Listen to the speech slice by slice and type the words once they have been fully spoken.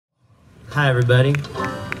Hi everybody.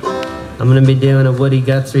 I'm going to be doing a Woody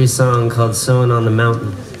Guthrie song called Sewing on the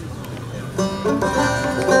Mountain.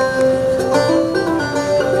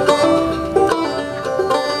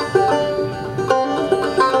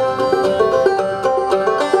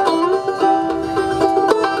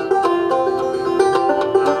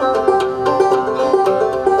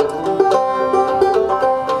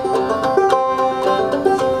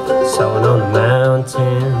 Sewing on the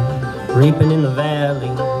mountain, reaping in the valley.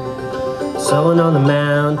 Sewing on the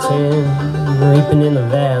mountain, reaping in the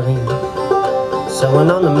valley. Sewing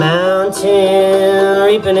on the mountain,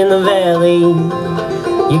 reaping in the valley.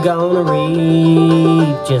 You're gonna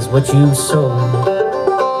reap just what you sow.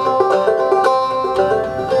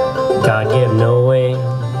 God gave Noah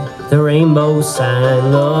the rainbow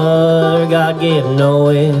sign. Lord, God gave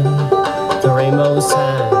Noah the rainbow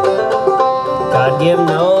sign. God gave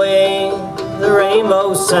Noah the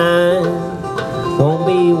rainbow sign. Won't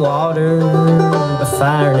be water, but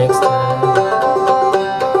fire next time.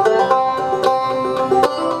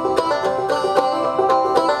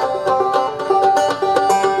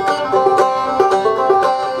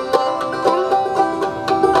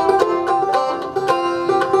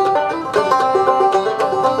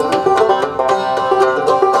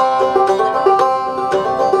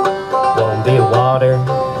 Won't be water,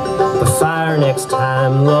 but fire next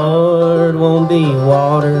time. Lord, won't be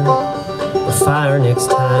water, fire next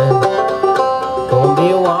time. Won't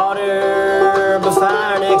be water, but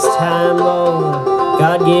fire next time, Lord.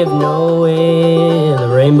 God gave Noah the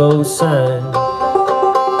rainbow sign.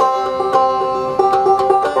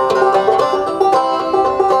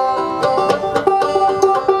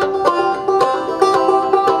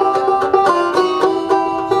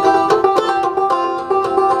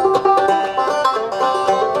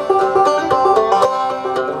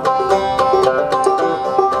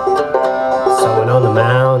 On the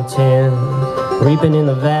mountain, reaping in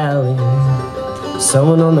the valley.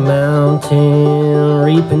 Sowing on the mountain,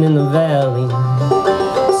 reaping in the valley.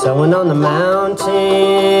 Sowing on the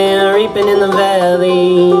mountain, reaping in the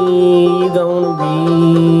valley. You're gonna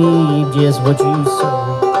reap just what you sow.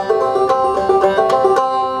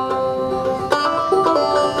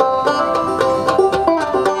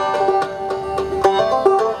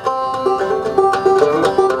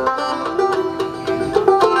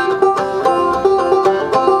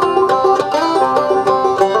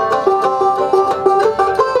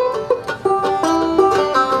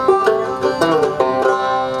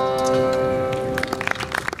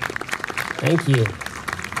 Thank you.